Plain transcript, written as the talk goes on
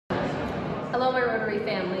Hello, my Rotary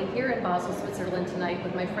family, here in Basel, Switzerland tonight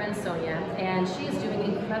with my friend Sonja, and she is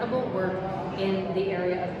doing incredible work in the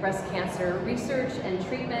area of breast cancer research and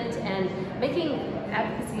treatment and making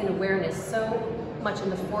advocacy and awareness so much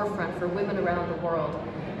in the forefront for women around the world.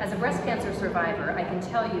 As a breast cancer survivor, I can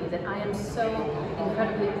tell you that I am so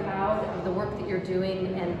incredibly proud of the work that you're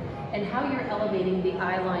doing and how you're elevating the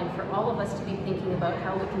eye line for all of us to be thinking about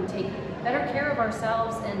how we can take better care of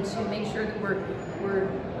ourselves and to make sure that we're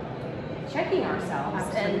checking ourselves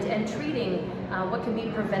and treating what can be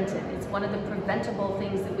prevented. It's one of the preventable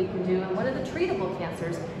things that we can do and one of the treatable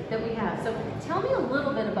cancers that we have. So tell me a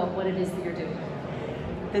little bit about what it is that you're doing.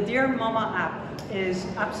 The DearMamma app is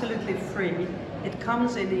absolutely free. It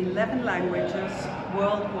comes in 11 languages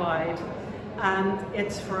worldwide, and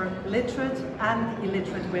it's for literate and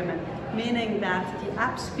illiterate women, meaning that the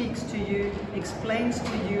app speaks to you, explains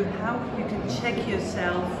to you how you can check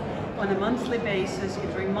yourself on a monthly basis.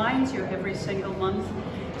 It reminds you every single month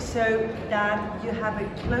so that you have a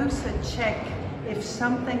closer check if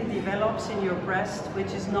something develops in your breast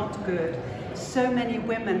which is not good. So many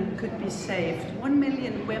women could be saved. 1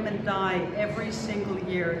 million women die every single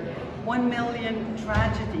year. 1 million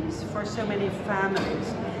tragedies for so many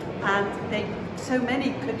families, and so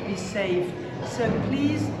many could be saved. So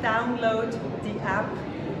please download the app,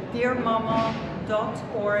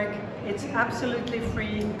 DearMamma.org. It's absolutely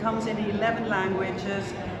free, it comes in 11 languages,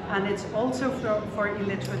 and it's also for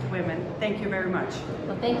illiterate women. Thank you very much.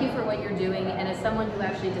 Well, thank you for what you're doing, and as someone who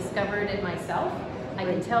actually discovered it myself, I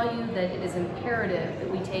can tell you that it is imperative that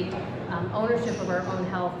we take ownership of our own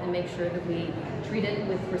health and make sure that we treat it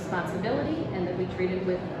with responsibility and that we treat it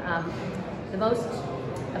with the most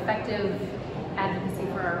effective advocacy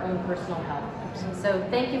for our own personal health. So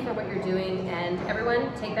thank you for what you're doing, and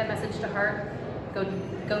everyone take that message to heart. Go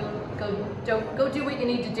do what you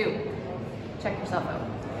need to do. Check yourself out.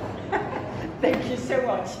 Thank you so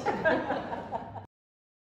much.